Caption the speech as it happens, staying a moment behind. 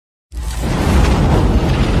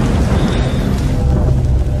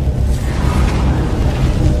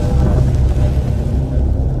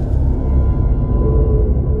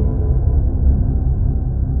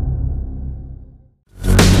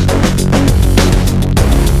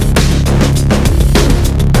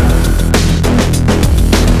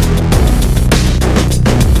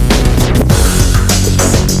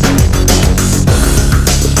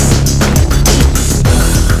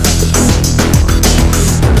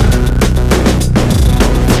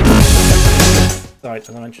backside,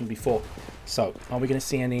 as I mentioned before. So, are we going to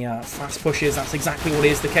see any fast pushes? That's exactly what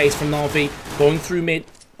is the case from Na'Vi. Going through mid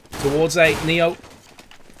towards A. Neo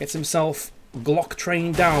gets himself Glock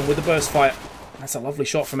trained down with the burst fire. That's a lovely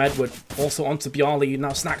shot from Edward. Also onto Bjarly, who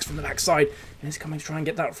now snacks from the backside. And he's coming to try and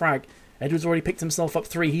get that frag. Edward's already picked himself up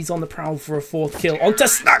 3. He's on the prowl for a 4th kill. Onto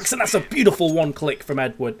Snacks, and that's a beautiful 1-click from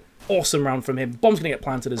Edward. Awesome round from him. Bomb's going to get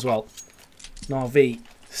planted as well. Na'Vi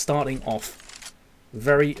starting off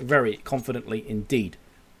very, very confidently indeed.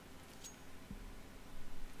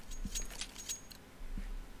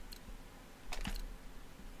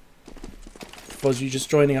 For those of you just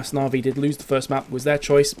joining us, Na'Vi did lose the first map. It was their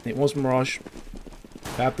choice. It was Mirage.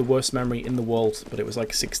 I have the worst memory in the world, but it was like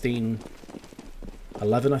 16-11,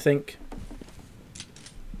 I think.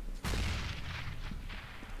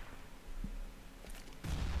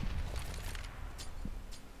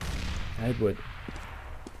 Edward,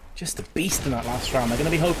 just a beast in that last round. They're going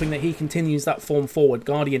to be hoping that he continues that form forward.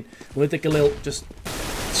 Guardian with the Galil just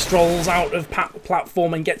strolls out of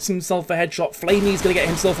platform and gets himself a headshot. Flamey's going to get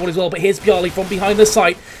himself one as well, but here's Bjarly from behind the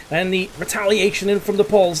site. And the retaliation in from the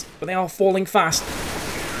poles, but they are falling fast.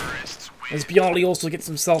 As Bjarly also gets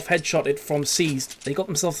himself headshotted from Seized. They got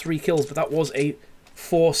themselves 3 kills, but that was a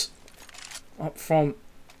force up from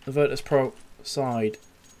the Virtus.Pro side.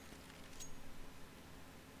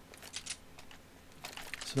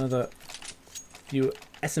 So another few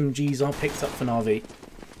SMGs are picked up for Na'Vi.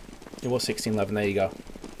 It was 16-11, there you go.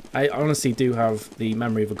 I honestly do have the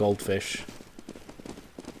memory of a goldfish.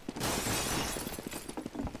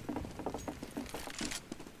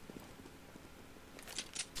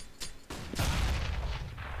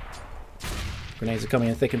 Grenades are coming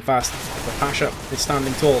in thick and fast, but Pasha is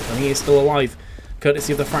standing tall, and he is still alive,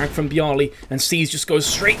 courtesy of the frag from Bjarly, and Seas just goes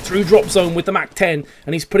straight through drop zone with the Mac-10,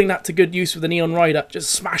 and he's putting that to good use with the Neon Rider, just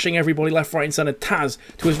smashing everybody left, right and centre. Taz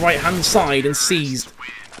to his right-hand side, and Seized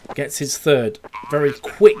gets his 3rd. Very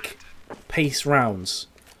quick pace rounds,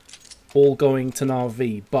 all going to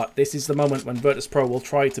Na'Vi, but this is the moment when Virtus.Pro will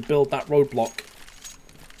try to build that roadblock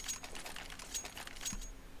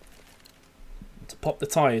to pop the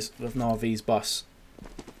tyres of Na'Vi's bus.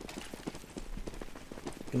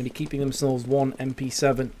 Going to be keeping themselves 1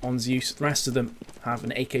 MP7 on Zeus. The rest of them have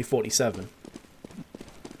an AK-47.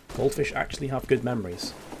 Goldfish actually have good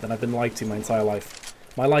memories. That I've been lied to my entire life.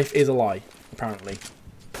 My life is a lie, apparently.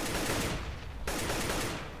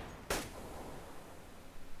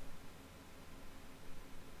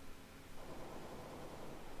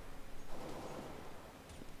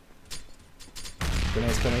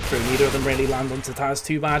 Grenades coming through. Neither of them really land onto Taz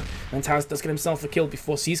too bad. And Taz does get himself a kill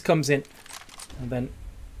before Seas comes in. And then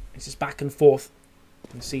it's just back and forth.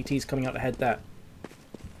 And the CT's coming out ahead there.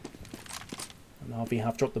 And Na'Vi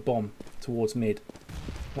have dropped the bomb towards mid.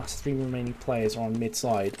 Last 3 remaining players are on mid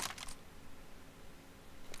side.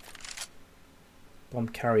 Bomb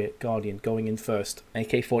carrier, Guardian going in first.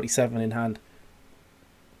 AK-47 in hand.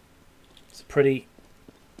 It's a pretty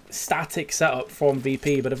static setup from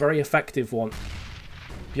VP, but a very effective one.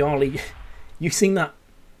 Bjarly using that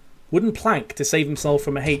wooden plank to save himself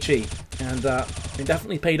from a HE, and it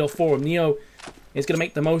definitely paid off for him. Neo is going to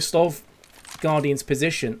make the most of Guardian's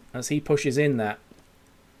position as he pushes in there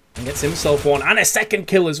and gets himself 1 and a 2nd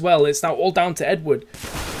kill as well. It's now all down to Edward.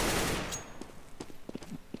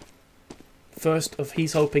 First of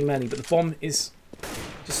he's hoping many, but the bomb is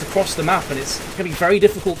just across the map, and it's going to be very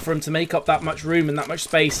difficult for him to make up that much room and that much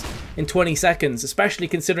space in 20 seconds, especially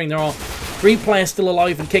considering there are 3 players still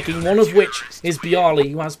alive and kicking, one of which is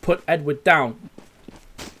Bjarly, who has put Edward down.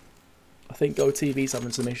 I think GoTV's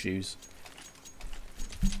having some issues.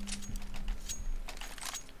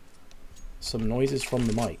 Some noises from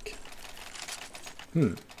the mic.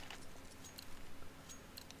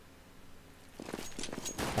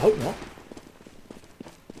 I hope not.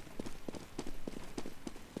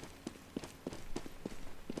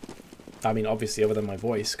 I mean, obviously other than my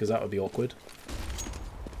voice, because that would be awkward.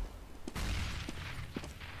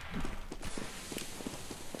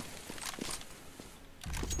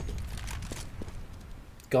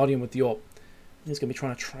 Guardian with the AWP. He's going to be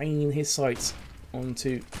trying to train his sights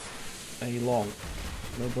onto a long.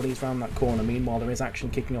 Nobody's round that corner. Meanwhile, there is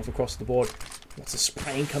action kicking off across the board. Lots of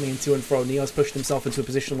spraying coming in to and fro. Neo's pushed himself into a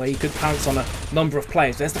position where he could pounce on a number of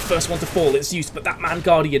players. There's the first one to fall. It's Zeus, but that man,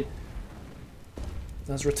 Guardian,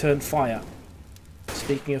 does return fire.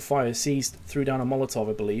 Speaking of fire, Seized threw down a Molotov,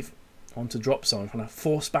 I believe, onto drop zone, trying to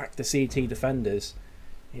force back the CT defenders.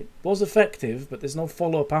 It was effective, but there's no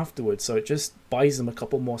follow-up afterwards, so it just buys them a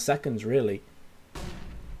couple more seconds, really.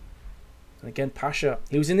 And again, Pasha,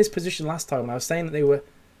 he was in this position last time, and I was saying that they were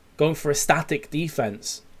going for a static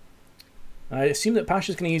defense. I assume that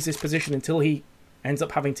Pasha's going to use this position until he ends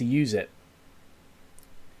up having to use it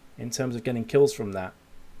in terms of getting kills from that,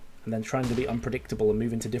 and then trying to be unpredictable and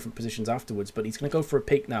move into different positions afterwards. But he's going to go for a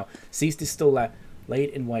peek now. Seized is still there, laid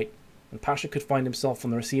in wait, and Pasha could find himself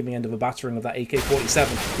on the receiving end of a battering of that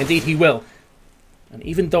AK-47. Indeed he will. And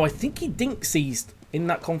even though I think he dink seized in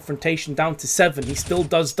that confrontation down to 7, he still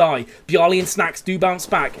does die. bjorli and Snacks do bounce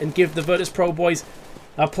back and give the Virtus.Pro boys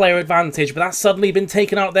a player advantage, but that's suddenly been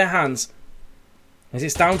taken out of their hands as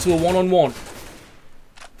it's down to a one-on-one.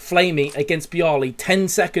 Flamey against bjorli, 10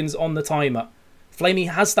 seconds on the timer. Flamey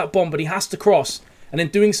has that bomb, but he has to cross, and in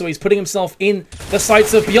doing so he's putting himself in the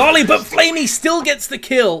sights of bjorli, but Flamey still gets the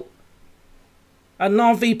kill, and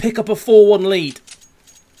Na'Vi pick up a 4-1 lead.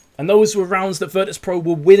 And those were rounds that Virtus.Pro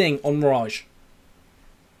were winning on Mirage.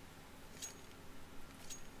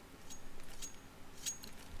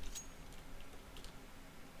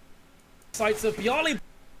 Sights of bjorli.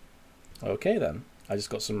 Okay then, I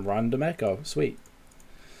just got some random echo. Sweet.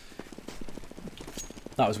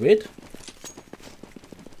 That was weird.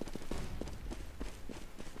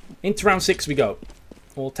 Into round 6 we go.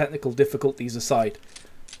 All technical difficulties aside.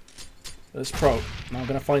 Virtus.Pro now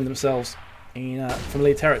going to find themselves in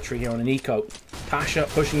familiar territory here on an eco. Pasha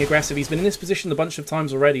pushing aggressive. He's been in this position a bunch of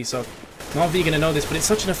times already, so Na'Vi going to know this, but it's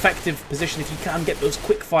such an effective position if you can get those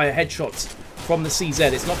quick fire headshots from the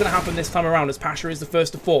CZ. It's not going to happen this time around as Pasha is the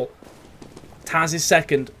first to fall. Taz is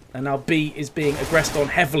second, and now B is being aggressed on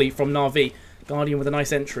heavily from Na'Vi. Guardian with a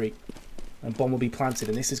nice entry, and bomb will be planted,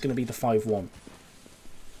 and this is going to be the 5-1. Bomb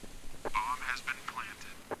has been planted.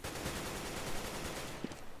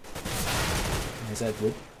 There's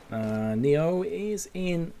Edward. Neo is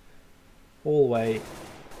in hallway.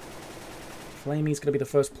 Flamey's going to be the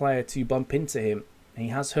first player to bump into him. He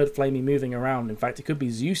has heard Flamey moving around. In fact, it could be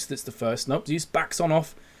Zeus that's the first. Nope, Zeus backs on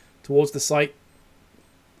off towards the site.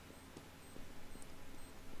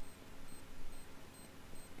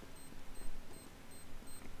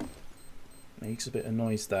 Makes a bit of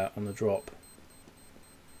noise there on the drop.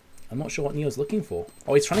 I'm not sure what Neo's looking for.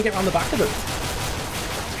 Oh, he's trying to get around the back of them.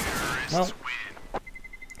 Well,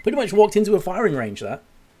 pretty much walked into a firing range there.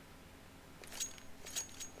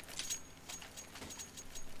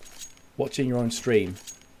 Watching your own stream.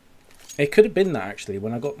 It could have been that actually.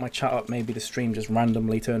 When I got my chat up, maybe the stream just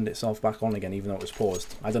randomly turned itself back on again, even though it was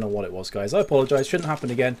paused. I don't know what it was, guys. I apologise. Shouldn't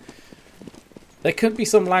happen again. There could be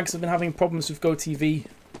some lags. I've been having problems with GoTV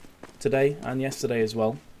today and yesterday as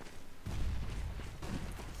well.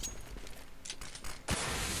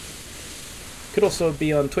 Could also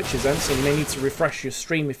be on Twitch's end, so you may need to refresh your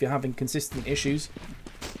stream if you're having consistent issues.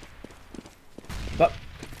 But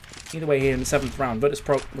either way, here in the 7th round,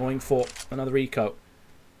 Virtus.Pro going for another eco.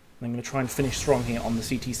 I'm going to try and finish strong here on the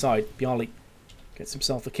CT side. bjorli gets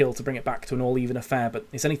himself a kill to bring it back to an all-even affair, but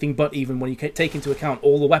it's anything but even when you take into account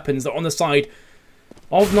all the weapons that are on the side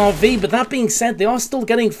of Na'Vi. But that being said, they are still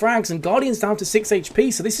getting frags, and Guardian's down to 6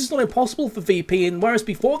 HP, so this is not impossible for VP. And whereas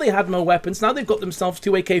before they had no weapons, now they've got themselves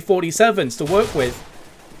 2 AK-47s to work with.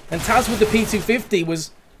 And Taz with the P250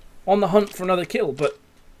 was on the hunt for another kill, but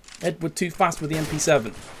Edward too fast with the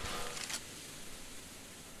MP7.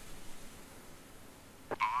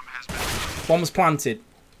 Bomb's planted.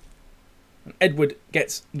 And Edward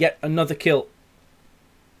gets yet another kill.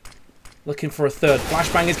 Looking for a third.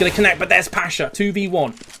 Flashbang is going to connect, but there's Pasha.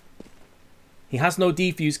 2v1. He has no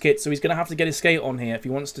defuse kit, so he's going to have to get his skate on here if he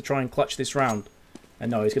wants to try and clutch this round.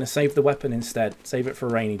 And no, he's going to save the weapon instead. Save it for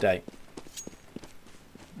a rainy day.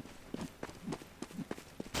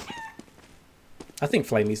 I think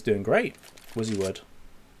Flamey's doing great. Wizzy would.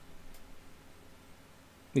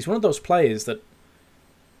 He's one of those players that,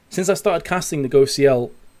 since I started casting the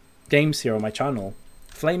GOCL games here on my channel,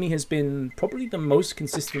 Flamey has been probably the most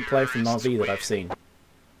consistent player from Na'Vi that I've seen.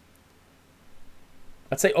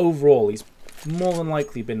 I'd say overall he's more than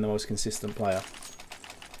likely been the most consistent player.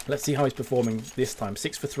 Let's see how he's performing this time.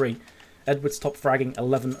 6 for 3. Edward's top fragging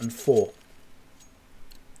 11 and 4.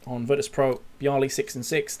 On Virtus.Pro, bjorli 6 and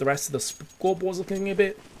 6. The rest of the scoreboard's looking a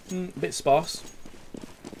bit sparse.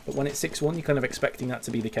 But when it's 6-1, you're kind of expecting that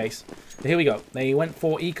to be the case. But here we go. They went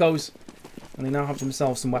for ecos, and they now have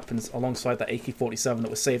themselves some weapons alongside that AK-47 that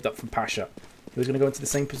was saved up from Pasha. He was going to go into the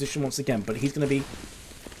same position once again, but he's going to be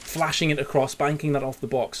flashing it across, banking that off the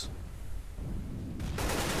box.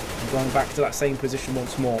 And going back to that same position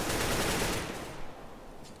once more.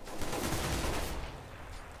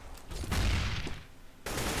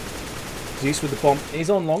 Zeus with the bomb. He's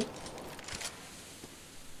on long.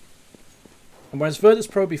 And whereas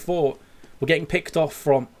Virtus.Pro before were getting picked off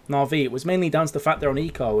from Na'Vi, it was mainly down to the fact they're on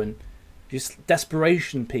eco and just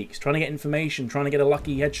desperation peaks, trying to get information, trying to get a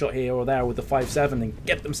lucky headshot here or there with the 5.7 and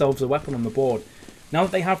get themselves a weapon on the board. Now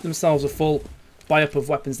that they have themselves a full buy-up of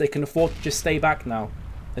weapons. They can afford to just stay back now.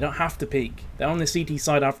 They don't have to peek. They're on the CT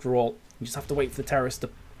side after all. You just have to wait for the terrorists to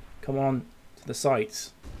come on to the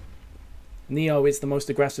sites. Neo is the most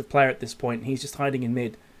aggressive player at this point. He's just hiding in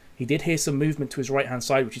mid. He did hear some movement to his right-hand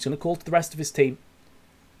side, which he's going to call to the rest of his team.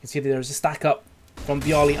 You can see there's a stack up from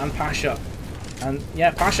Bialy and Pasha. And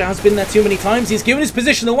yeah, Pasha has been there too many times. He's given his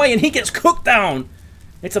position away and he gets cooked down.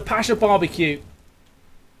 It's a Pasha barbecue.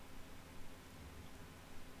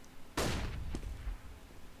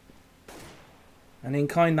 And in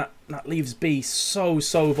kind, that leaves B so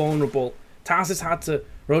vulnerable. Taz has had to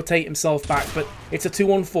rotate himself back, but it's a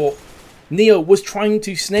 2-on-4. Neo was trying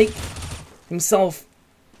to snake himself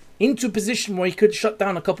into a position where he could shut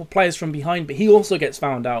down a couple players from behind, but he also gets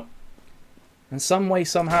found out. And some way,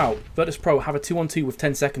 somehow, Virtus.Pro have a 2-on-2 with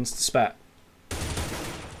 10 seconds to spare.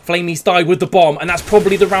 Flamey's died with the bomb, and that's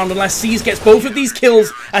probably the round unless C's gets both of these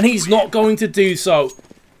kills, and he's not going to do so.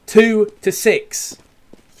 2-6.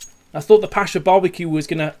 I thought the Pasha barbecue was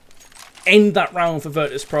going to end that round for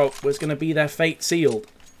Virtus.Pro, was going to be their fate sealed.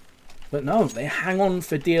 But no, they hang on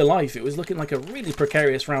for dear life. It was looking like a really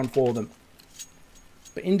precarious round for them.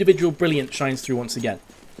 But individual brilliance shines through once again.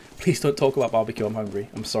 Please don't talk about barbecue, I'm hungry.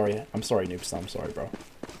 I'm sorry. I'm sorry, Noobstar. I'm sorry, bro.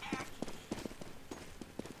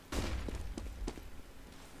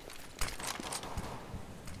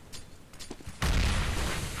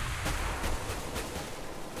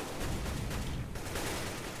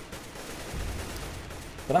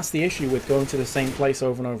 But that's the issue with going to the same place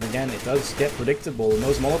over and over again. It does get predictable, and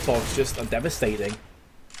those Molotovs just are devastating.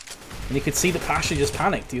 And you could see the Pasha just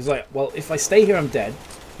panicked. He was like, well, if I stay here, I'm dead.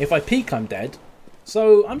 If I peek, I'm dead.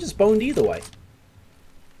 So I'm just boned either way.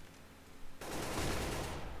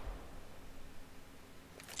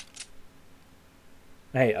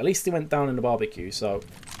 Hey, at least he went down in the barbecue, so...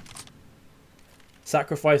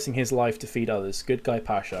 sacrificing his life to feed others. Good guy,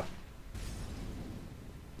 Pasha.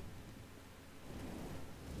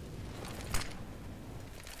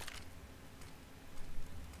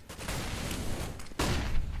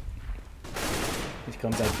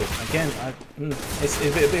 Comes out again. It's a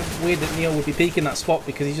bit weird that Neo would be peeking that spot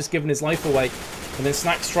because he's just given his life away, and then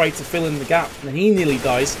Snacks tried to fill in the gap, and then he nearly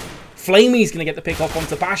dies. Flamey's going to get the pick off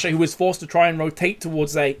onto Pasha, who was forced to try and rotate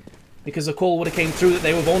towards A because the call would have came through that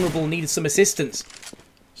they were vulnerable and needed some assistance.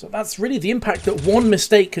 So that's really the impact that one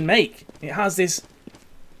mistake can make. It has this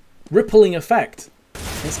rippling effect.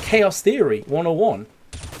 It's Chaos Theory 101.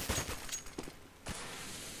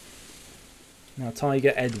 Now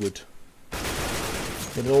Tiger Edward.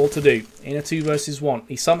 With it all to do. In a 2 versus 1.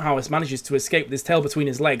 He somehow manages to escape with his tail between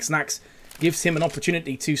his legs. Snacks gives him an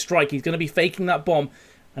opportunity to strike. He's going to be faking that bomb.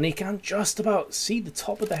 And he can just about see the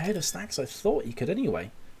top of the head of Snacks. I thought he could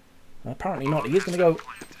anyway. Apparently not. He is going to go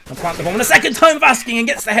and plant the bomb. And a second time of asking and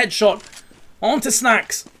gets the headshot onto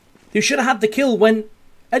Snacks. Who should have had the kill when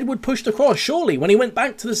Edward pushed across. Surely when he went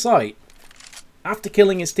back to the site. After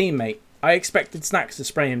killing his teammate. I expected Snacks to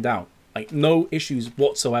spray him down. Like no issues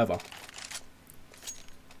whatsoever.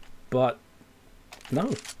 But,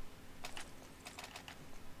 no.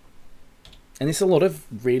 And it's a lot of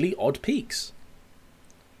really odd peaks.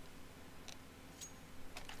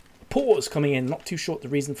 Pause coming in. Not too sure what the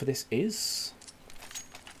reason for this is.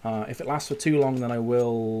 If it lasts for too long, then I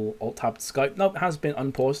will alt-tab Skype. Nope, it has been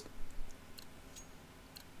unpaused.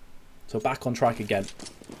 So back on track again.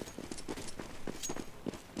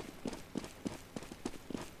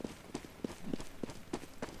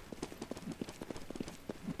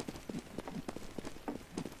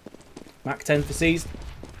 Mac 10 for C's.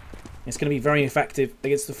 It's going to be very effective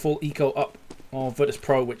against the full eco up of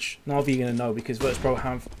Virtus.Pro, which none of you are going to know because Virtus.Pro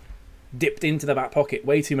have dipped into the back pocket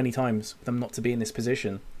way too many times for them not to be in this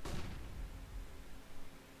position.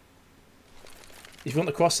 If you want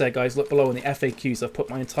the crosshair, guys, look below in the FAQs. I've put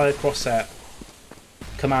my entire crosshair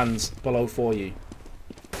commands below for you.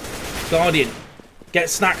 Guardian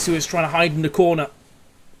gets Snacks, who is trying to hide in the corner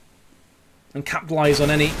and capitalise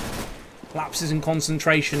on any lapses in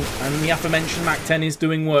concentration, and the aforementioned Mac 10 is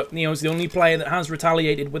doing work. Neo's the only player that has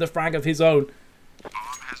retaliated with a frag of his own.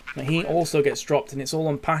 But he also gets dropped, and it's all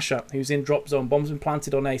on Pasha, who's in drop zone. Bomb's been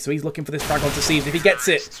planted on A, so he's looking for this frag onto C. If he gets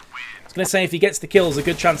it, I was going to say if he gets the kill, there's a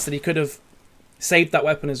good chance that he could have saved that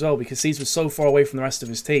weapon as well, because C's was so far away from the rest of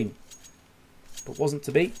his team. But wasn't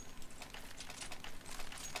to be.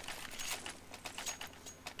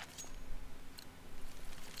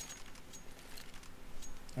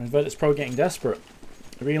 And Virtus.Pro getting desperate,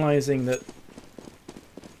 realising that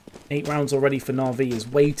 8 rounds already for Na'Vi is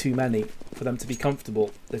way too many for them to be comfortable.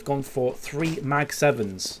 They've gone for 3 Mag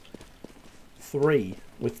 7s. 3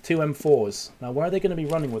 with 2 M4s. Now where are they going to be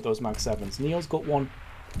running with those Mag 7s? Neo's got one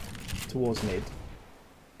towards mid.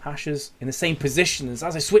 Pasha's in the same position as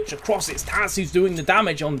I switch across. It's Taz who's doing the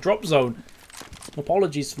damage on drop zone.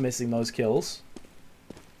 Apologies for missing those kills.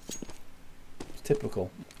 It's typical.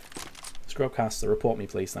 Scrubcaster, report me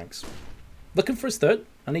please, thanks. Looking for his third,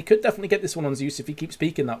 and he could definitely get this one on Zeus if he keeps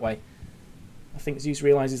speaking that way. I think Zeus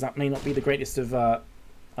realises that may not be the greatest of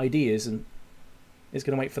ideas and is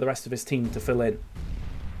going to wait for the rest of his team to fill in.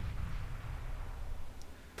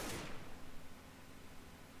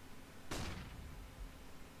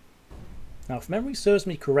 Now, if memory serves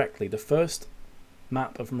me correctly, the first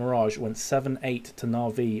map of Mirage went 7-8 to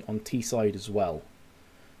Na'Vi on T-side as well.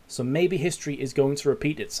 So maybe history is going to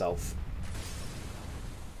repeat itself.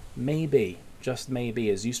 Maybe, just maybe,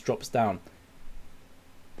 as Zeus drops down.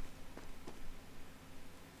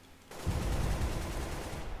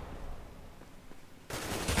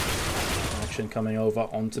 Action coming over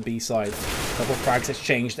onto B side. Double frags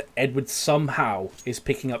exchanged. Edward somehow is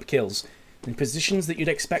picking up kills in positions that you'd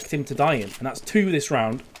expect him to die in, and that's 2 this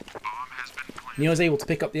round. Neo's able to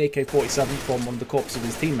pick up the AK-47 from one of the corpses of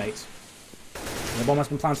his teammates. And the bomb has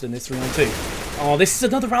been planted in this 3-on-2. Oh, this is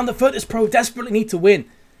another round that Virtus.Pro desperately need to win.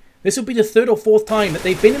 This will be the 3rd or 4th time that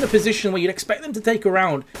they've been in a position where you'd expect them to take a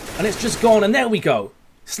round, and it's just gone, and there we go.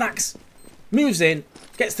 Snacks moves in,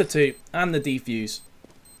 gets the 2, and the defuse.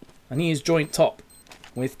 And he is joint top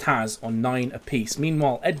with Taz on 9 apiece.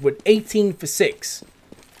 Meanwhile, Edward, 18 for 6.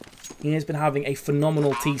 He has been having a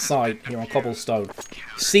phenomenal T-side here on Cobblestone.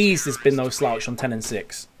 Seized has been no slouch on 10 and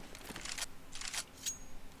 6.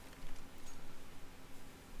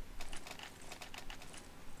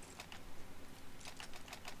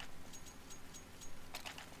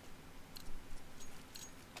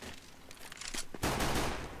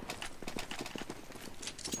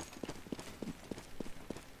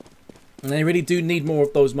 And they really do need more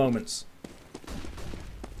of those moments.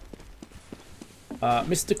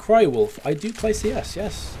 Mr. Crywolf, I do play CS,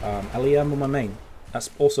 yes. LEM on my main. That's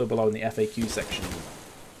also below in the FAQ section.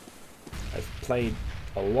 I've played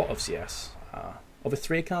a lot of CS. Over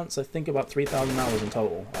 3 accounts, I think about 3,000 hours in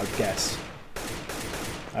total, I would guess.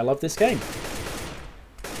 I love this game.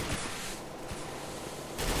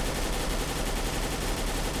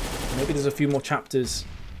 Maybe there's a few more chapters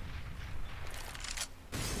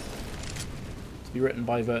to be written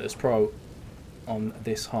by Virtus.Pro on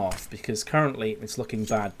this half, because currently it's looking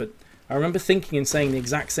bad, but I remember thinking and saying the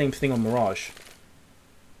exact same thing on Mirage.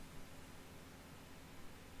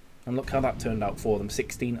 And look how that turned out for them,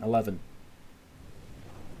 16-11.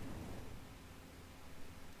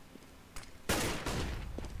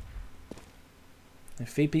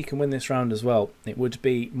 If VP can win this round as well, it would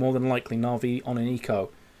be more than likely Na'Vi on an eco.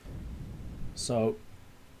 So,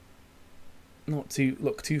 not to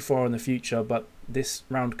look too far in the future, but this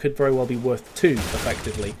round could very well be worth 2,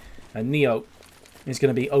 effectively. And Neo is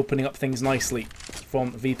going to be opening up things nicely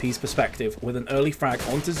from VP's perspective with an early frag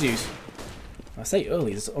onto Zeus. I say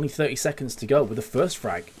early, there's only 30 seconds to go with the first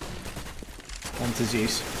frag onto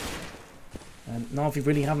Zeus. And Na'Vi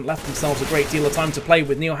really haven't left themselves a great deal of time to play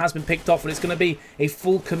with. Neo has been picked off, and it's going to be a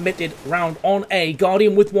full committed round on A.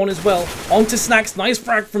 Guardian with 1 as well. Onto Snacks, nice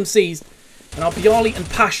frag from Seized. And Albiali and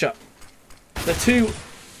Pasha, the 2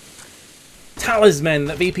 talismen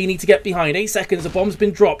that VP need to get behind. 8 seconds, the bomb's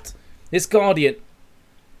been dropped. This Guardian.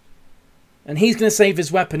 And he's going to save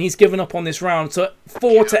his weapon. He's given up on this round. So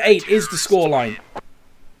 4-8 is the scoreline.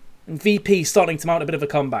 And VP starting to mount a bit of a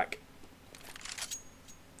comeback.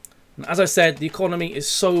 And as I said, the economy is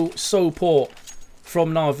so poor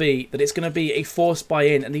from Na'Vi that it's going to be a forced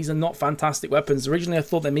buy-in. And these are not fantastic weapons. Originally, I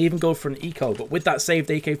thought they may even go for an eco. But with that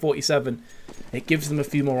saved AK-47, it gives them a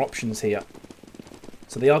few more options here.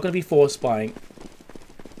 So they are going to be forced buying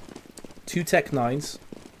 2 Tech 9s,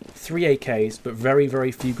 3 AKs, but very,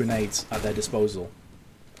 very few grenades at their disposal.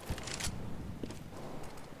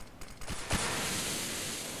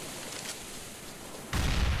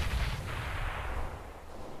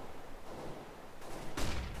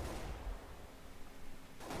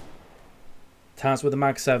 Taz with the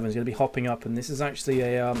Mag 7 is going to be hopping up, and this is actually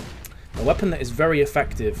a weapon that is very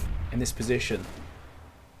effective in this position.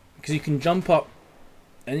 Because you can jump up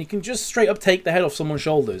and you can just straight up take the head off someone's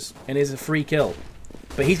shoulders, and it is a free kill.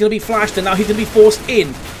 But he's going to be flashed, and now he's going to be forced in.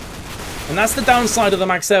 And that's the downside of the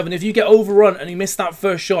Mag 7. If you get overrun and you miss that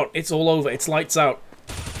first shot, it's all over. It's lights out.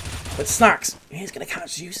 But Snacks, he's going to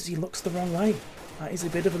catch Zeus as he looks the wrong way. That is a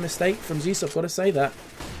bit of a mistake from Zeus, I've got to say that.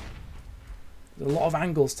 There's a lot of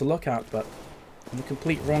angles to look at, but in the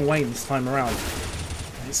complete wrong way this time around.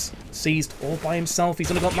 He's Seized all by himself.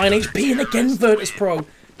 He's only got 9 HP, and again Virtus.Pro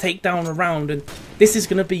take down a round. And this is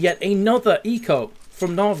going to be yet another eco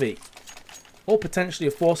from Na'Vi. Or potentially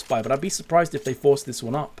a force buy, but I'd be surprised if they force this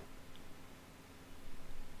one up.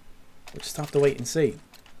 We'll just have to wait and see.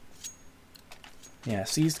 Yeah,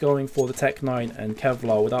 Seized going for the Tech 9 and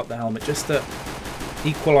Kevlar without the helmet, just to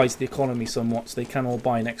equalise the economy somewhat so they can all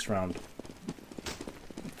buy next round.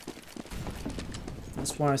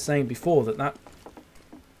 That's why I was saying before that that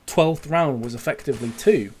 12th round was effectively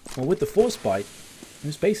 2. Well, with the Force Bite, it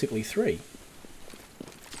was basically 3.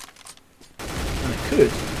 And it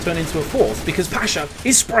could turn into a 4th, because Pasha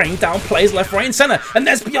is spraying down players left, right and centre. And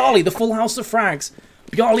there's Bjarly, the full house of frags.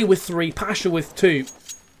 Bjarly with 3, Pasha with 2.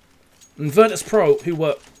 And Virtus.Pro, who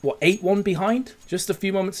were, what, 8-1 behind just a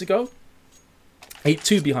few moments ago?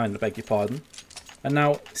 8-2 behind, I beg your pardon. And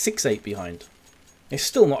now 6-8 behind. It's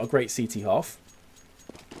still not a great CT half.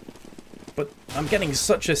 But I'm getting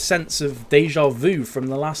such a sense of deja vu from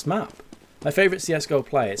the last map. My favourite CSGO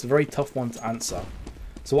player. It's a very tough one to answer.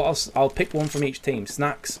 So what I'll pick one from each team.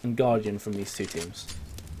 Snacks and Guardian from these two teams.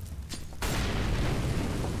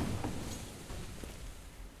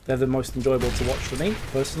 They're the most enjoyable to watch for me,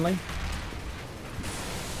 personally.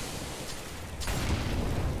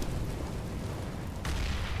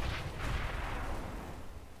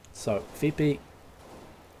 So, VP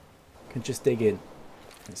can just dig in.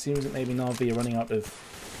 It seems that maybe Na'Vi are running out of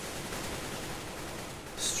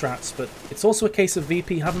strats, but it's also a case of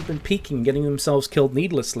VP haven't been peeking and getting themselves killed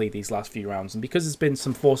needlessly these last few rounds, and because there's been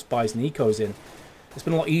some forced buys and ecos in, it's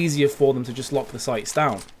been a lot easier for them to just lock the sites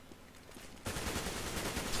down.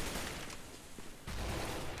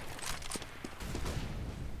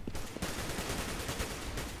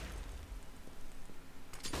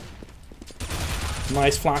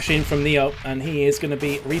 Nice flash in from Neo, and he is going to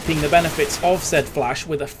be reaping the benefits of said flash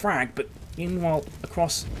with a frag, but meanwhile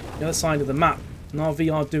across the other side of the map,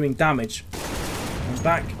 Na'Vi are doing damage. And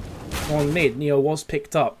back on mid, Neo was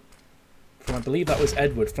picked up from, I believe that was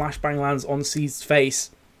Edward. Flashbang lands on C's face.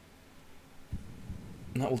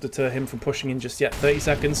 And that will deter him from pushing in just yet. 30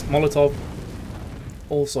 seconds. Molotov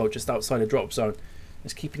also just outside a drop zone.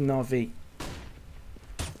 Just keeping Na'Vi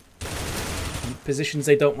in positions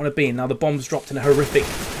they don't want to be in. Now the bomb's dropped in a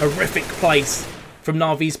horrific place from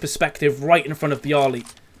Na'Vi's perspective, right in front of Bjarly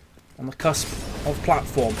on the cusp of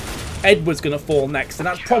platform. Edward's going to fall next, and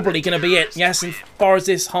that's probably going to be it. Yes, as far as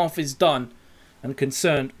this half is done and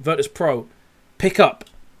concerned, Virtus.Pro pick up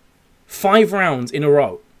 5 rounds in a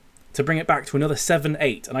row to bring it back to another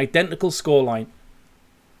 7-8, an identical scoreline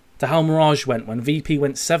to how Mirage went when VP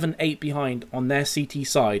went 7-8 behind on their CT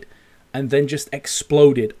side and then just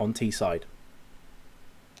exploded on T side.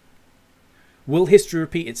 Will history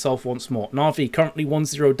repeat itself once more? Na'Vi currently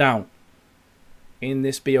 1-0 down in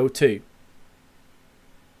this BO2.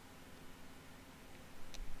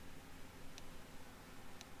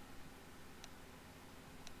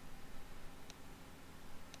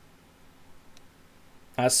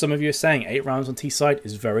 As some of you are saying, 8 rounds on T side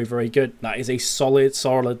is very, very good. That is a solid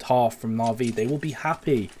half from Na'Vi. They will be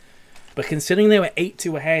happy. But considering they were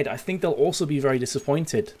 8-2 ahead, I think they'll also be very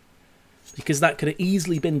disappointed. Because that could have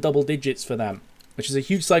easily been double digits for them. Which is a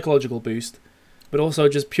huge psychological boost. But also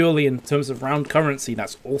just purely in terms of round currency,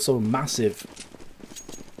 that's also massive.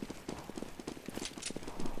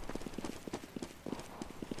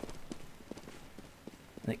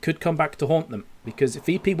 And it could come back to haunt them. Because if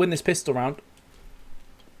VP win this pistol round,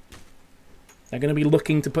 they're going to be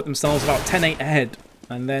looking to put themselves about 10-8 ahead.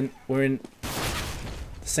 And then we're in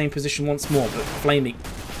the same position once more. But Flamey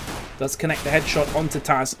does connect the headshot onto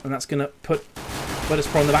Taz. And that's going to put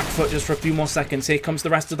Virtus.Pro on the back foot just for a few more seconds. Here comes the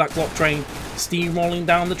rest of that Glock train. Steamrolling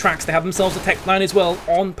down the tracks. They have themselves a Tech 9 as well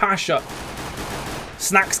on Pasha.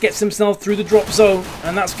 Snacks gets himself through the drop zone.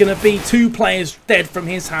 And that's going to be 2 players dead from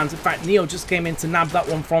his hands. In fact, Neo just came in to nab that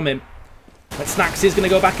one from him. But Snacks is going to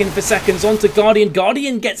go back in for seconds. On to Guardian.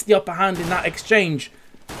 Guardian gets the upper hand in that exchange.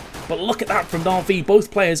 But look at that from Na'Vi.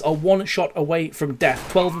 Both players are 1 shot away from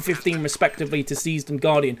death. 12 and 15 respectively to Seized and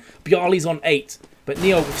Guardian. Bjarly's on 8. But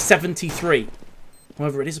Neo with 73.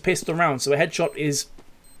 However, it is a pistol round. So a headshot is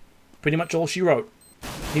pretty much all she wrote.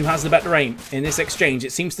 Who has the better aim in this exchange?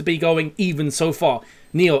 It seems to be going even so far.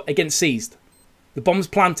 Neo against Seized. The bomb's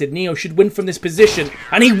planted. Neo should win from this position.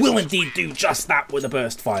 And he will indeed do just that with a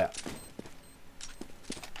burst fire.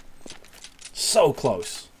 So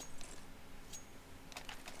close.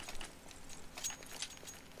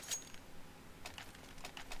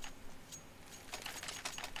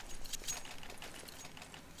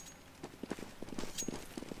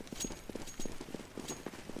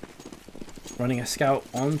 Running a scout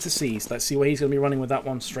on to Seized. Let's see where he's going to be running with that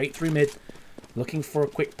one. Straight through mid. Looking for a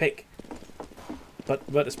quick pick. But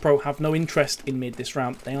Virtus.Pro have no interest in mid this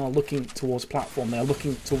round. They are looking towards platform. They are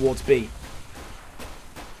looking towards B.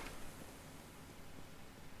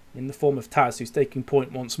 In the form of Taz, who's taking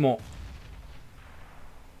point once more.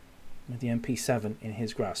 with the MP7 in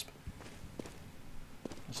his grasp.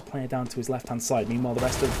 There's a player down to his left-hand side. Meanwhile, the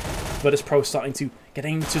rest of Virtus.Pro starting to get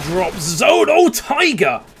aim to drop zone. Oh,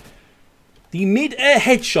 Tiger! The mid-air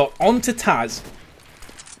headshot onto Taz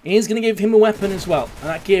is going to give him a weapon as well. And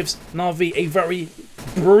that gives Na'Vi a very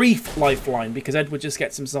brief lifeline because Edward just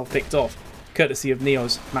gets himself picked off, courtesy of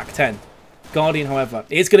Neo's Mac 10. Guardian, however,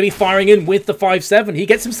 is going to be firing in with the 5.7. He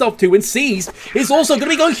gets himself 2 and Seized is also going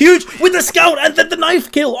to be going huge with the scout and then the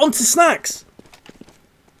knife kill onto Snacks.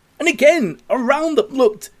 And again, a round that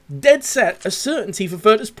looked dead set, a certainty for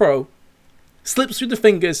Virtus.Pro, slips through the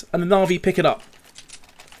fingers and the Na'Vi pick it up.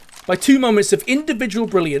 By 2 moments of individual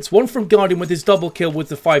brilliance, one from Guardian with his double kill with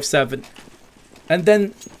the 5.7, and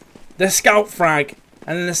then the scout frag,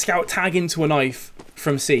 and then the scout tag into a knife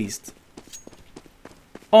from Seized.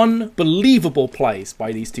 Unbelievable plays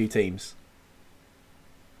by these two teams.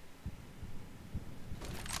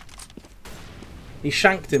 He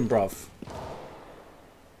shanked him, bruv.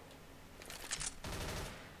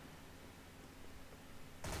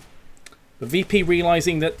 But VP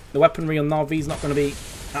realising that the weaponry on Na'Vi is not going to be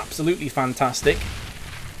absolutely fantastic,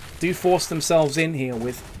 do force themselves in here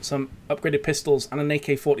with some upgraded pistols and an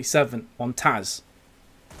AK-47 on Taz.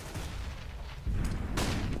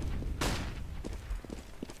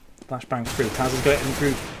 Flashbang through. Taz is getting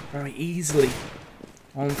through very easily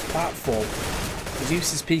on the platform.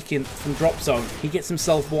 Zeus is peeking from drop zone. He gets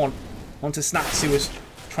himself one onto Snacks, who is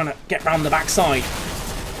trying to get round the backside.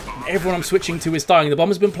 And everyone I'm switching to is dying. The bomb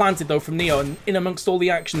has been planted though from Neo, and in amongst all the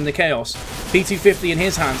action and the chaos, P250 in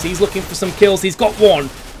his hands. He's looking for some kills. He's got one,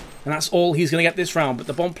 and that's all he's going to get this round. But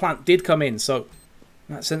the bomb plant did come in, so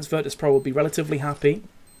in that sense, Virtus.Pro will be relatively happy.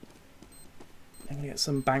 They're going to get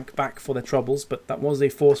some bank back for their troubles, but that was a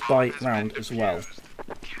force buy round as well.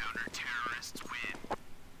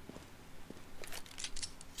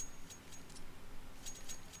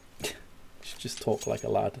 Should just talk like a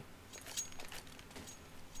lad.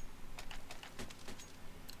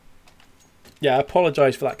 Yeah, I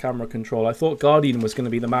apologise for that camera control. I thought Guardian was going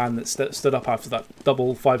to be the man that stood up after that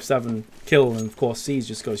double 5.7 kill, and of course C's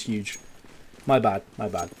just goes huge. My bad, my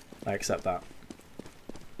bad. I accept that.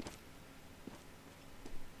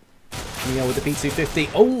 Neo with the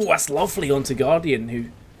P250. Oh, that's lovely onto Guardian, who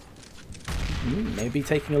maybe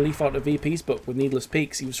taking a leaf out of VPs, but with needless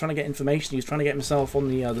peaks. He was trying to get information. He was trying to get himself on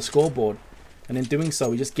the scoreboard, and in doing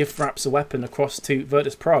so, he just gift wraps a weapon across to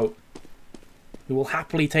Virtus.Pro, who will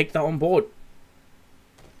happily take that on board.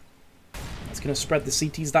 That's going to spread the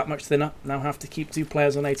CTs that much thinner. Now have to keep 2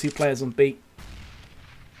 players on A, 2 players on B.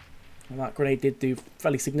 And that grenade did do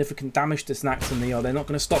fairly significant damage to Snacks and Neo. They're not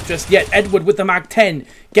going to stop just yet. Edward with the Mag 10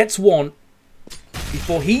 gets one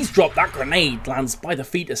before he's dropped. That grenade lands by the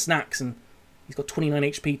feet of Snacks, and he's got 29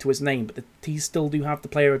 HP to his name, but the T's still do have the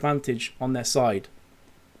player advantage on their side.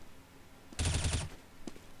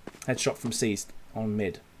 Headshot from Seized on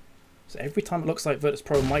mid. So every time it looks like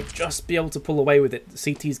Virtus.Pro might just be able to pull away with it, the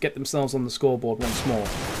CTs get themselves on the scoreboard once more.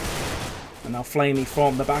 And now Flamey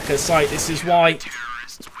from the back of sight. This is why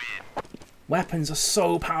weapons are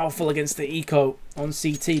so powerful against the eco on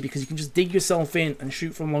CT, because you can just dig yourself in and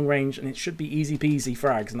shoot from long range, and it should be easy peasy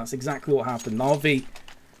frags, and that's exactly what happened. Na'Vi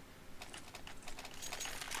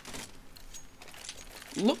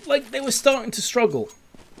looked like they were starting to struggle,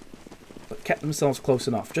 but kept themselves close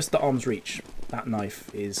enough. Just the arm's reach. That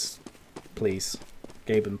knife is... Please.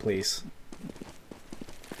 Gaben, please.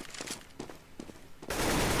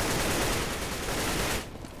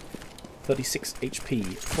 .36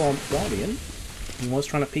 HP from Guardian. He was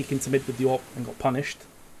trying to peek into mid with the AWP and got punished.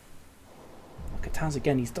 Look at Taz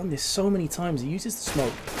again. He's done this so many times. He uses the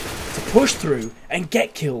smoke to push through and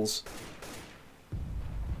get kills.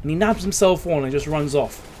 And he nabs himself one and just runs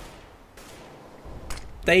off.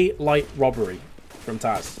 Daylight robbery from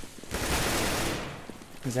Taz.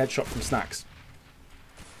 His headshot from Snacks.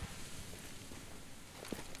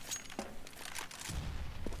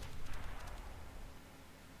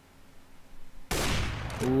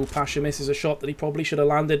 Ooh, Pasha misses a shot that he probably should have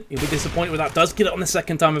landed. He'll be disappointed with that. Does get it on the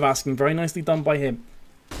second time of asking. Very nicely done by him.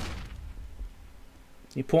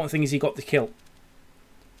 The important thing is he got the kill.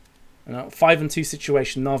 And a 5-2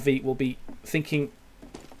 situation, Na'Vi will be thinking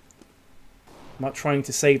about trying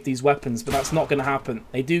to save these weapons, but that's not going to happen.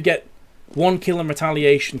 They do get 1 kill in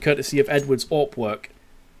retaliation, courtesy of Edward's AWP work.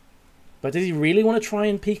 But does he really want to try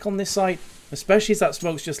and peek on this site? Especially as that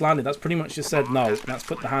smoke's just landed. That's pretty much just said no. And that's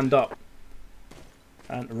put the hand up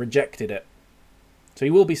and rejected it. So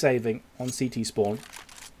he will be saving on CT spawn.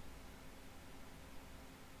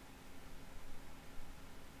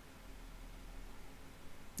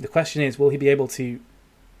 The question is, will he be able to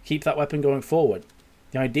keep that weapon going forward?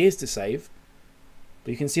 The idea is to save.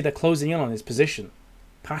 But you can see they're closing in on his position.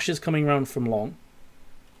 Pasha's coming around from long.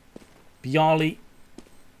 Bjarli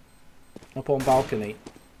up on balcony.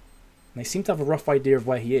 And they seem to have a rough idea of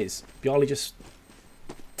where he is. Bjarli just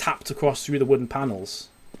tapped across through the wooden panels.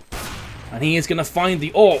 And he is going to find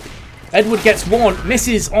the AWP. Edward gets one,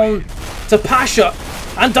 misses on to Pasha,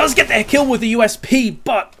 and does get the kill with the USP,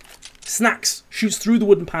 but Snacks shoots through the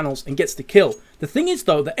wooden panels and gets the kill. The thing is,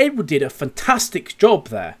 though, that Edward did a fantastic job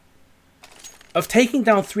there of taking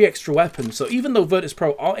down 3 extra weapons. So even though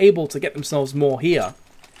Virtus.Pro are able to get themselves more here,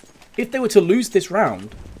 if they were to lose this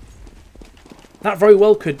round, that very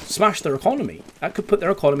well could smash their economy. That could put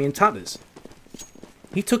their economy in tatters.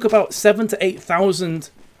 He took about $7,000 to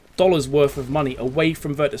 $8,000 worth of money away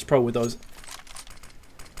from Virtus.Pro with those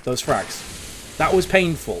frags. That was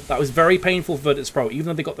painful. That was very painful for Virtus.Pro. Even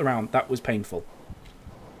though they got the round, that was painful.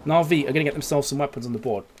 Na'Vi are going to get themselves some weapons on the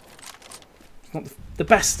board. It's not the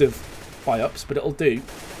best of buy-ups, but it'll do.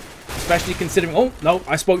 Especially considering... Oh, no,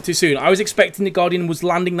 I spoke too soon. I was expecting the Guardian was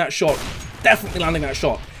landing that shot. Definitely landing that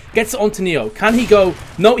shot. Gets it onto Neo. Can he go?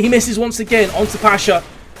 No, he misses once again onto Pasha.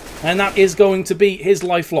 And that is going to be his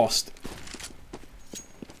life lost.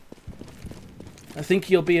 I think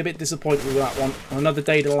he'll be a bit disappointed with that one. On another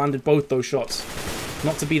day, they landed both those shots.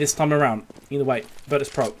 Not to be this time around. Either way,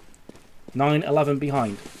 Virtus.Pro. 9-11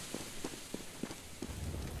 behind.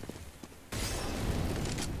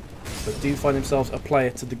 But do find themselves a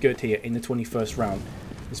player to the good here in the 21st round.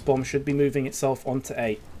 This bomb should be moving itself onto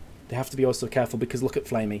A. They have to be also careful because look at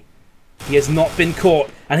Flamey. He has not been caught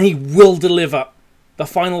and he will deliver the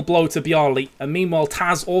final blow to Bjarli. And meanwhile,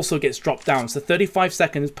 Taz also gets dropped down. So 35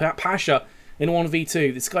 seconds, Pasha in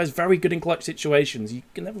 1v2. This guy's very good in clutch situations. You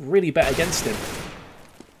can never really bet against him.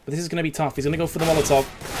 But this is going to be tough. He's going to go for the Molotov.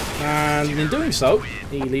 And in doing so,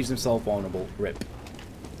 he leaves himself vulnerable. Rip.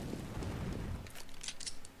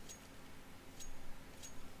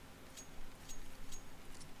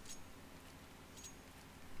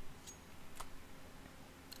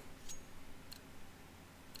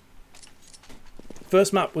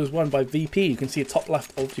 First map was won by VP. You can see it top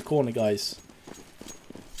left of your corner, guys.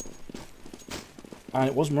 And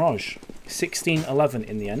it was Mirage. 16-11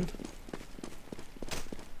 in the end.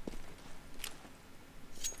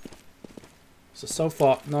 So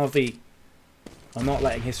far, Na'Vi are not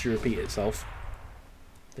letting history repeat itself.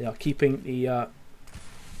 They are keeping the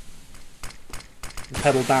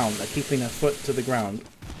pedal down. They're keeping their foot to the ground.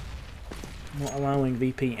 Not allowing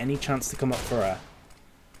VP any chance to come up for air.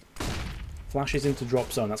 Flashes into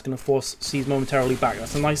drop zone. That's going to force C's momentarily back.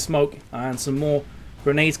 That's a nice smoke. And some more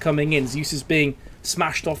grenades coming in. Zeus is being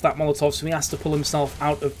smashed off that Molotov, so he has to pull himself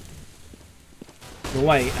out of the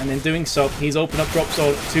way. And in doing so, he's opened up drop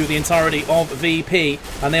zone to the entirety of VP.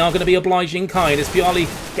 And they are going to be obliging kind as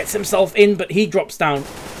Bjarli gets himself in, but he drops down.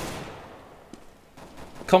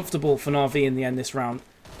 Comfortable for Na'Vi in the end this round.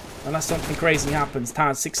 Unless something crazy happens.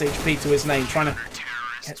 Taz, 6 HP to his name, trying to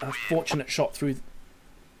get a fortunate shot through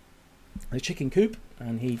the chicken coop,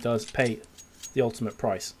 and he does pay the ultimate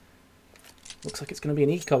price. Looks like it's going to be an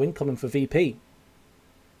eco incoming for VP.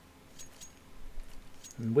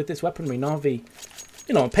 And with this weaponry, Na'Vi,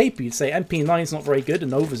 you know, on paper you'd say MP9's not very good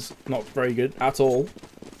and Nova's not very good at all.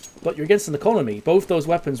 But you're against an economy. Both those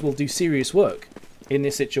weapons will do serious work in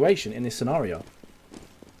this situation, in this scenario.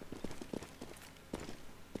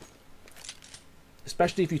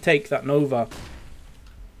 Especially if you take that Nova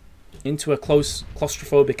into a close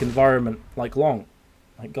claustrophobic environment like Long,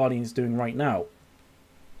 like Guardian's doing right now.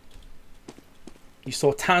 You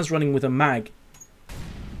saw Taz running with a mag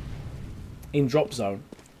in drop zone,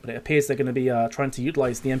 but it appears they're going to be trying to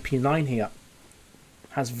utilize the MP9 here.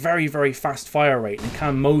 Has very, very fast fire rate and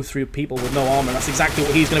can mow through people with no armor. That's exactly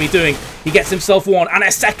what he's going to be doing. He gets himself one and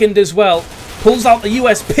a second as well. Pulls out the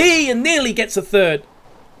USP and nearly gets a third.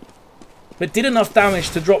 But did enough damage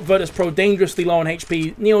to drop Virtus.Pro dangerously low on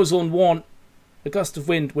HP. Neo's on 1. A gust of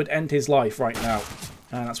wind would end his life right now.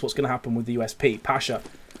 And that's what's going to happen with the USP. Pasha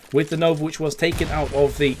with the Nova, which was taken out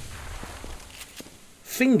of the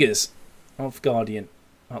fingers of Guardian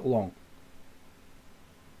at Long.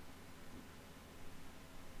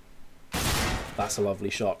 That's a lovely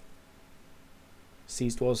shot.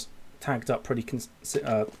 Seized was tagged up pretty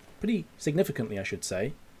significantly, I should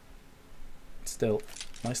say. Still,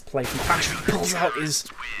 nice play from Pasha. He pulls out his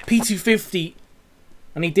P250.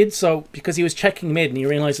 And he did so because he was checking mid and he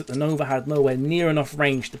realised that the Nova had nowhere near enough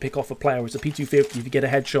range to pick off a player. Whereas a P250, if you get a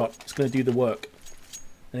headshot, it's going to do the work.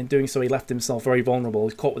 And in doing so, he left himself very vulnerable.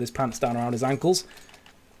 He's caught with his pants down around his ankles.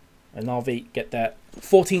 And Na'Vi get their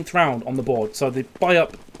 14th round on the board. So the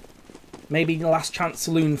buy-up, maybe the last chance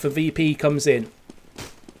saloon for VP comes in.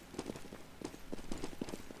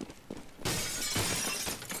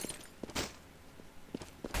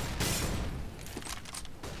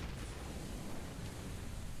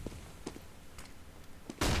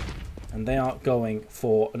 And they are going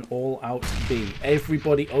for an all-out B.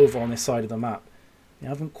 Everybody over on this side of the map. They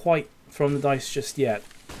haven't quite thrown the dice just yet.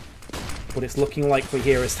 But it's looking likely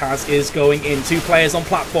here as Taz is going in. 2 players on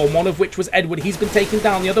platform, one of which was Edward. He's been taken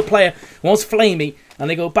down. The other player was Flamey. And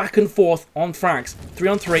they go back and forth on frags. 3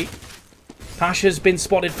 on 3. Pasha's been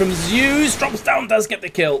spotted from Zeus. Drops down, does get the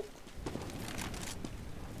kill.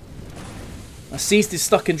 Seized is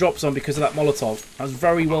stuck in drop zone because of that Molotov. That was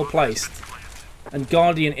very well placed. And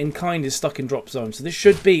Guardian in kind is stuck in drop zone. So this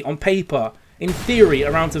should be, on paper, in theory,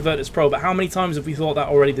 a round to Virtus.Pro. But how many times have we thought that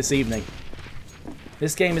already this evening?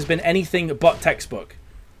 This game has been anything but textbook.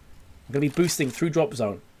 I'm going to be boosting through drop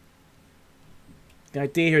zone. The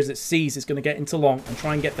idea here is that C's is going to get into long and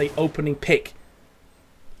try and get the opening pick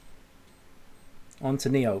onto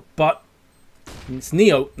Neo. But it's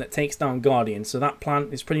Neo that takes down Guardian. So that plan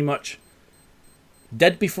is pretty much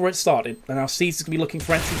dead before it started. And now C's is going to be looking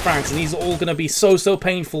for entry frags. And these are all going to be so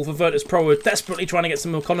painful for Virtus.Pro. We're desperately trying to get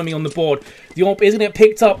some economy on the board. The AWP is going to get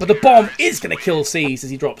picked up, but the bomb is going to kill C's as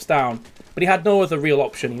he drops down. But he had no other real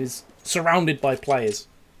option. He was surrounded by players.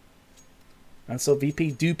 And so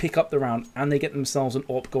VP do pick up the round, and they get themselves an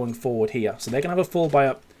AWP going forward here. So they're going to have a full buy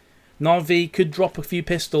up. Na'Vi could drop a few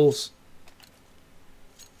pistols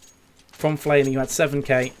from Flamey, who had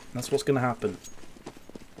 7k. That's what's going to happen.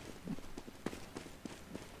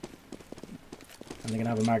 And they're going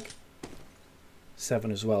to have a mag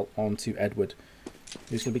 7 as well onto Edward,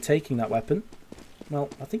 who's going to be taking that weapon. Well,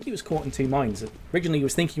 I think he was caught in 2 mines. Originally, he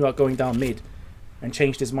was thinking about going down mid and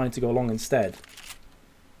changed his mind to go long instead.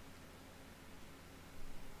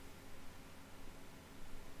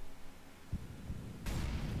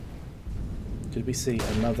 Could we see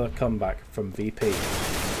another comeback from VP?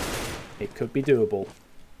 It could be doable.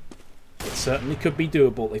 It certainly could be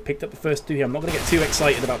doable. They picked up the first 2 here. I'm not going to get too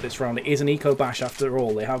excited about this round. It is an eco bash after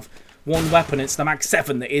all. They have one weapon. It's the mag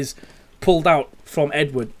 7 that is pulled out from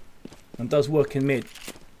Edward and does work in mid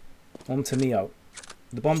onto Neo.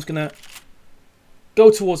 The bomb's going to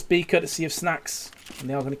go towards B, courtesy of Snacks. And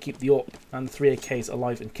they are going to keep the AWP and the 3 AKs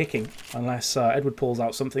alive and kicking. Unless Edward pulls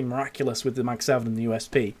out something miraculous with the mag 7 and the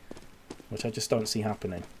USP. Which I just don't see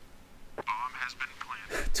happening.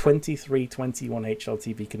 23-21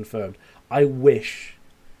 HLTV confirmed. I wish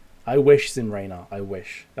Zimrainer. I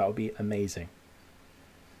wish. That would be amazing.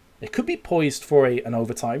 It could be poised for an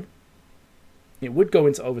overtime. It would go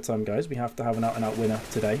into overtime, guys. We have to have an out-and-out winner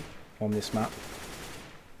today on this map.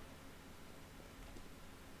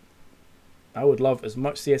 I would love as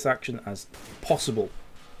much CS action as possible.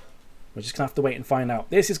 We're just going to have to wait and find out.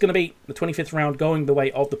 This is going to be the 25th round going the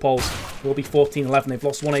way of the Poles. It will be 14-11. They've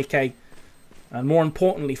lost 1 AK. And more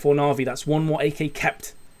importantly for Na'Vi, that's 1 more AK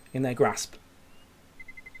kept in their grasp.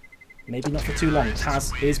 Maybe not for too long.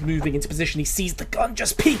 Taz is moving into position. He sees the gun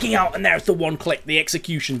just peeking out. And there's the 1 click, the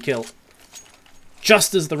execution kill.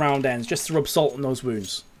 Just as the round ends, just to rub salt on those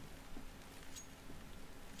wounds.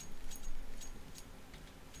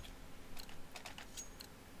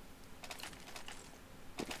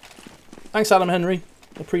 Thanks, Adam Henry.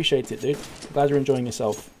 Appreciate it, dude. Glad you're enjoying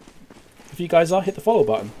yourself. If you guys are, hit the follow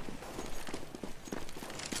button.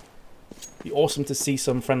 Be awesome to see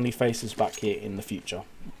some friendly faces back here in the future.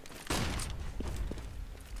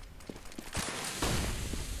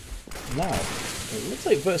 Now, it looks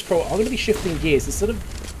like Virtus.Pro are going to be shifting gears. Instead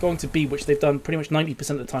of going to B, which they've done pretty much 90%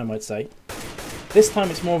 of the time, I'd say. This time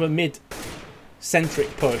it's more of a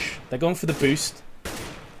mid-centric push. They're going for the boost.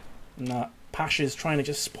 And Pasha's trying to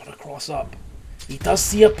just spot a cross up. He does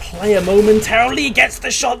see a player momentarily. He gets the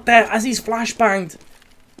shot there as he's flashbanged.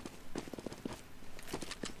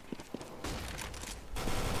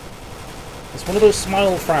 It's one of those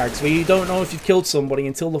smile frags where you don't know if you've killed somebody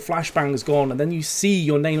until the flashbang's gone, and then you see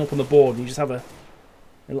your name up on the board and you just have a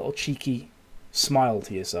little cheeky smile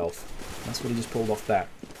to yourself. That's what he just pulled off there.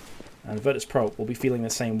 And Virtus.Pro will be feeling the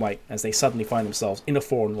same way as they suddenly find themselves in a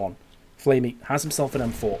 4-on-1. Flamey has himself an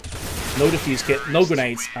M4. No defuse kit, no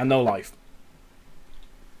grenades, and no life.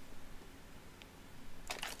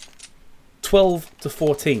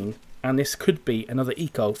 12-14, and this could be another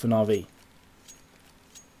eco for Na'Vi.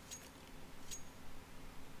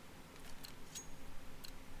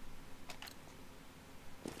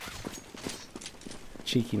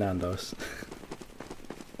 Cheeky Nando's.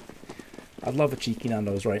 I'd love a cheeky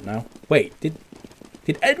Nando's right now. Wait, did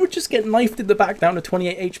Edward just get knifed in the back down to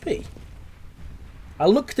 28 HP? I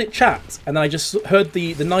looked at chat and then I just heard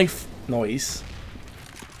the knife noise.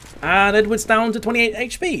 And Edward's down to 28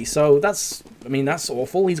 HP. So that's, I mean, that's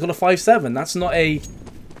awful. He's got a 5-7. That's not a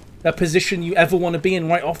position you ever want to be in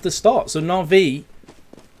right off the start. So Na'Vi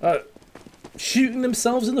shooting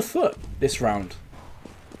themselves in the foot this round.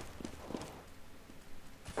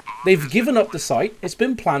 They've given up the site. It's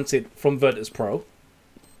been planted from Virtus.Pro.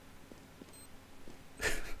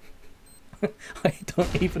 I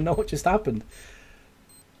don't even know what just happened.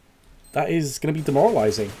 That is going to be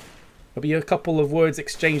demoralising. There'll be a couple of words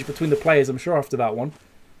exchanged between the players, I'm sure, after that one.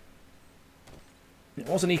 It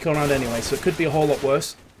was an eco round anyway, so it could be a whole lot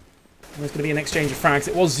worse. And there's going to be an exchange of frags.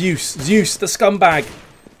 It was Zeus. Zeus, the scumbag,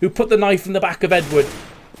 who put the knife in the back of Edward.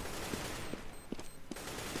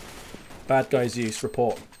 Bad guy Zeus,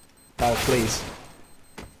 report. Oh, please.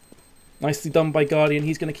 Nicely done by Guardian.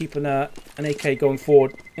 He's going to keep an AK going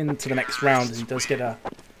forward into the next round as he does get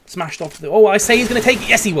smashed off. Oh, I say he's going to take it.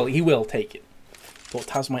 Yes, he will. He will take it. Thought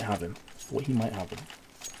Taz might have him. Thought he might have him.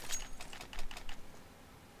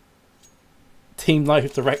 Team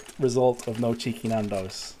Life direct result of no cheeky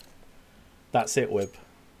Nandos. That's it, Wib.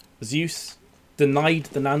 Zeus denied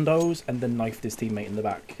the Nandos and then knifed his teammate in the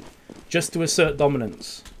back. Just to assert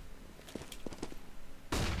dominance.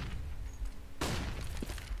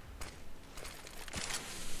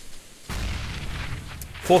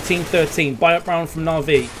 (14-13) buy-up round from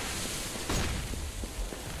Na'Vi.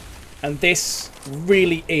 And this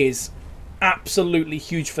really is absolutely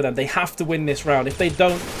huge for them. They have to win this round. If they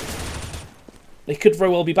don't, they could very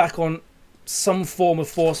well be back on some form of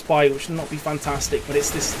force buy, which would not be fantastic. But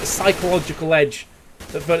it's the psychological edge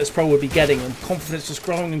that Virtus.Pro would be getting, and confidence just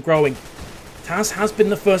growing and growing. Taz has been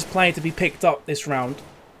the first player to be picked up this round.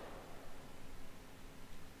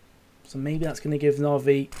 So maybe that's going to give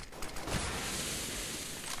Na'Vi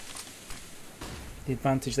the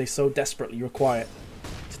advantage they so desperately require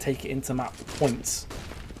to take it into map points.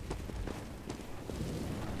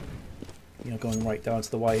 You know, going right down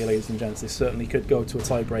to the wire, ladies and gents. This certainly could go to a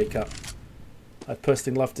tiebreaker. I'd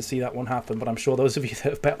personally love to see that one happen, but I'm sure those of you that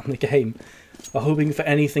have bet on the game are hoping for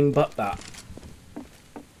anything but that.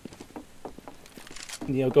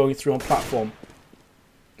 Neo going through on platform.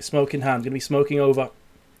 Smoke in hand. Going to be smoking over.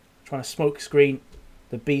 Trying to smoke screen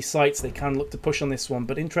the B sites. They can look to push on this one,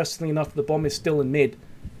 but interestingly enough, the bomb is still in mid.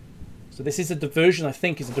 So this is a diversion, I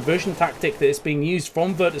think. It's a diversion tactic that is being used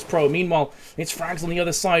from Virtus.Pro. Meanwhile, it's frags on the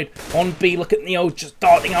other side. On B, look at Neo just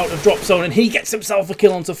darting out of drop zone, and he gets himself a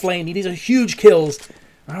kill onto Flame. These are huge kills.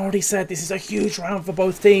 I already said this is a huge round for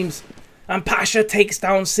both teams. And Pasha takes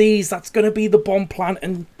down C's. That's going to be the bomb plant,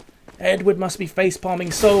 and Edward must be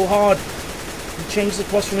facepalming so hard. He changes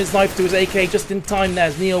across from his knife to his AK just in time there,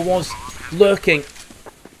 as Neo was lurking.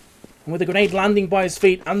 And with the grenade landing by his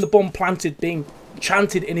feet and the bomb planted being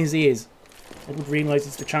chanted in his ears, Edward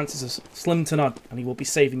realises the chances are slim to none, and he will be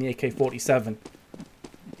saving the AK-47.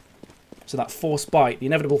 So that force buy, the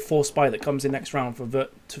inevitable force buy that comes in next round from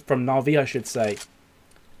Na'Vi, I should say,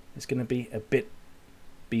 is going to be a bit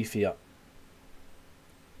beefier.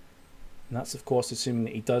 And that's, of course, assuming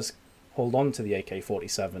that he does hold on to the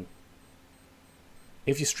AK-47.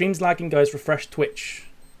 If your stream's lagging, guys, refresh Twitch.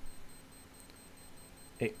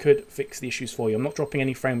 It could fix the issues for you. I'm not dropping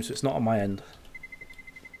any frames, so it's not on my end.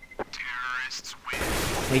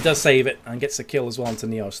 And he does save it and gets a kill as well onto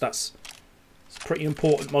Neo. So that's a pretty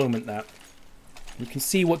important moment there. You can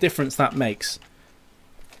see what difference that makes.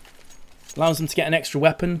 Allows him to get an extra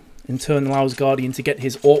weapon. In turn, allows Guardian to get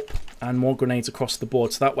his AWP and more grenades across the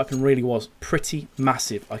board. So that weapon really was pretty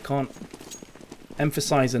massive. I can't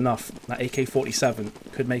emphasize enough that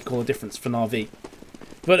AK-47 could make all the difference for Na'Vi.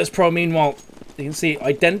 Virtus.Pro, meanwhile, you can see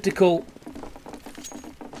identical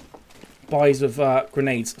buys of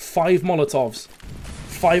grenades. 5 Molotovs,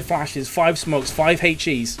 5 flashes, 5 smokes, 5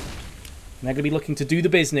 HEs. And they're going to be looking to do the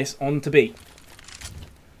business on to B.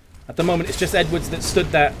 At the moment, it's just Edwards that stood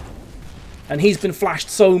there. And he's been flashed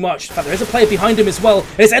so much. In fact, there is a player behind him as well.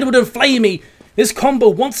 It's Edward and Flamey. This combo,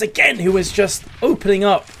 once again, who is just opening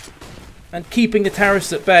up and keeping the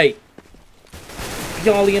terrorists at bay.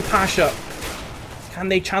 Piali and Pasha. Can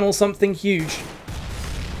they channel something huge?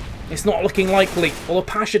 It's not looking likely. Although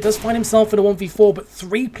Pasha does find himself in a 1v4, but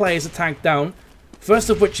 3 players are tagged down. First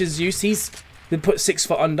of which is Zeus. He's been put 6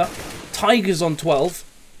 foot under. Tiger's on 12.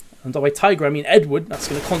 And by Tiger, I mean Edward. That's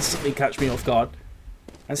going to constantly catch me off guard.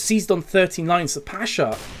 And seized on 39. So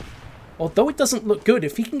Pasha, although it doesn't look good,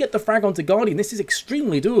 if he can get the frag onto Guardian, this is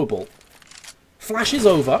extremely doable. Flash is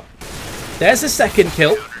over. There's a second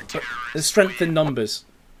kill. But there's strength in numbers.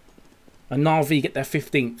 And Na'Vi get their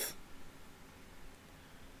 15th.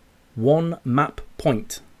 1 map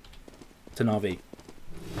point to Na'Vi.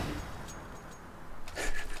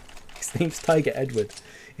 His name's Tiger Edward.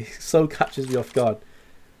 It so catches me off guard.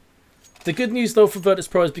 The good news, though, for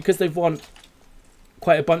Virtus.Pro is because they've won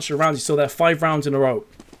quite a bunch of rounds. You saw there 5 rounds in a row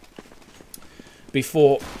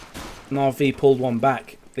before Na'Vi pulled one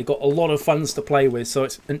back. They got a lot of funds to play with, so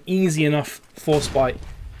it's an easy enough force buy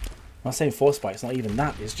I'm not saying forced buy, it's not even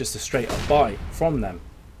that, it's just a straight up buy from them.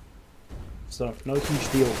 So no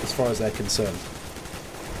huge deal as far as they're concerned.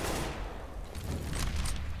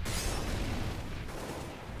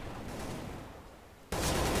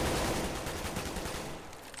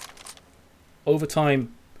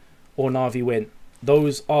 Overtime or Na'Vi win.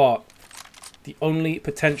 Those are the only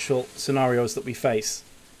potential scenarios that we face.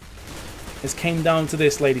 This came down to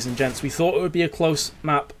this, ladies and gents. We thought it would be a close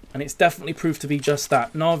map, and it's definitely proved to be just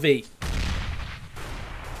that. Na'Vi,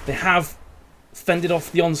 they have fended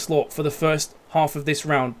off the onslaught for the first half of this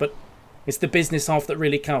round, but it's the business half that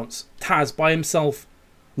really counts. Taz by himself,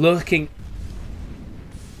 lurking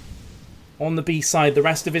on the B side. The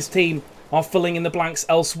rest of his team are filling in the blanks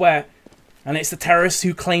elsewhere. And it's the terrorists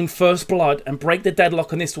who claim first blood and break the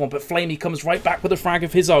deadlock on this one. But Flamey comes right back with a frag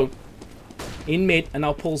of his own in mid and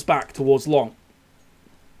now pulls back towards long.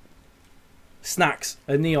 Snacks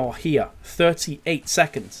and Neo here. 38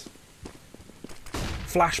 seconds.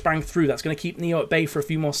 Flashbang through. That's going to keep Neo at bay for a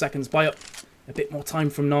few more seconds. Buy up a bit more time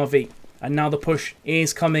from Na'Vi. And now the push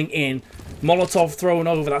is coming in. Molotov thrown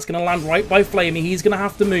over. That's going to land right by Flamey. He's going to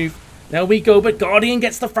have to move. There we go. But Guardian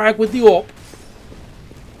gets the frag with the AWP.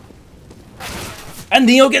 And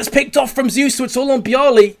Neo gets picked off from Zeus, so it's all on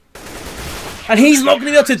Bjarly. And he's not going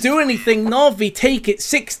to be able to do anything. Na'Vi take it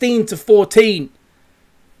 16-14.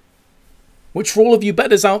 Which for all of you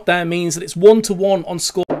bettors out there means that it's 1-1 on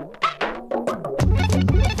score.